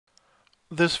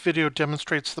This video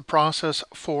demonstrates the process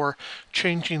for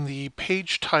changing the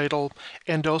page title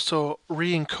and also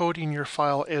re-encoding your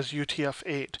file as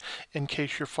UTF-8 in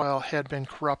case your file had been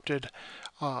corrupted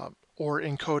or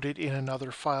encoded in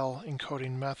another file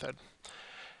encoding method.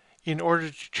 In order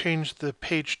to change the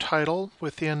page title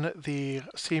within the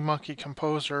SeaMonkey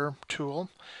Composer tool,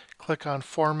 click on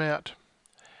Format,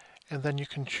 and then you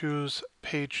can choose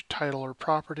Page Title or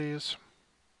Properties.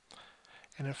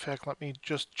 And in fact, let me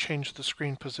just change the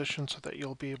screen position so that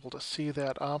you'll be able to see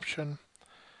that option.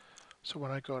 So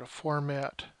when I go to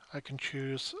Format, I can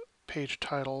choose Page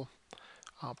Title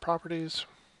Properties.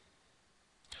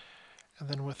 And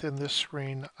then within this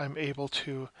screen, I'm able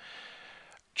to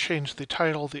change the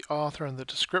title, the author, and the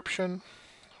description.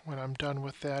 When I'm done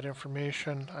with that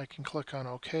information, I can click on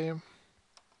OK.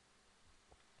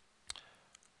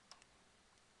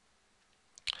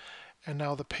 And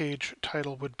now the page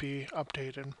title would be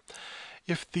updated.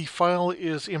 If the file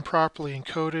is improperly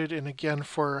encoded, and again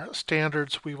for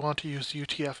standards we want to use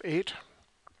UTF-8,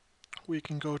 we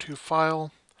can go to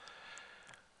File,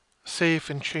 Save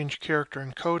and Change Character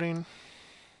Encoding.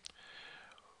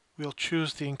 We'll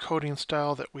choose the encoding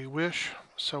style that we wish.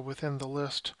 So within the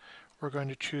list, we're going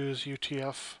to choose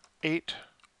UTF-8,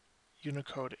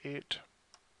 Unicode 8.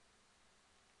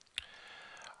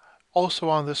 Also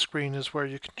on this screen is where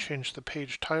you can change the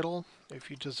page title if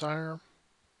you desire.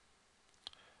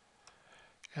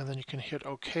 And then you can hit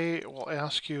OK. It will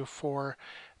ask you for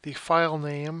the file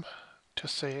name to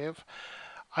save.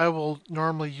 I will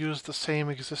normally use the same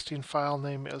existing file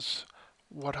name as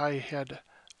what I had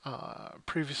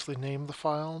previously named the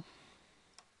file.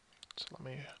 So let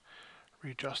me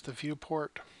readjust the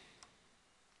viewport.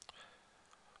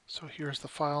 So here's the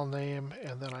file name,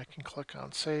 and then I can click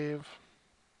on Save.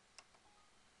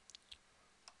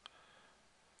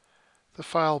 The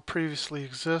file previously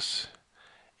exists.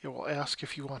 It will ask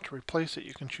if you want to replace it.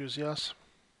 You can choose yes.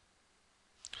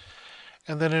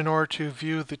 And then in order to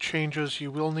view the changes,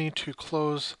 you will need to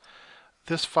close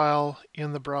this file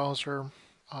in the browser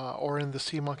or in the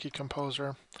SeaMonkey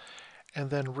Composer, and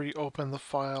then reopen the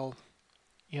file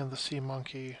in the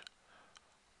SeaMonkey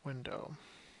window.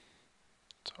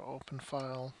 So open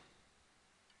file,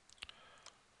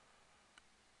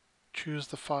 choose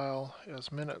the file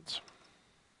as minutes,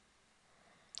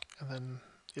 and then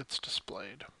it's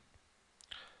displayed.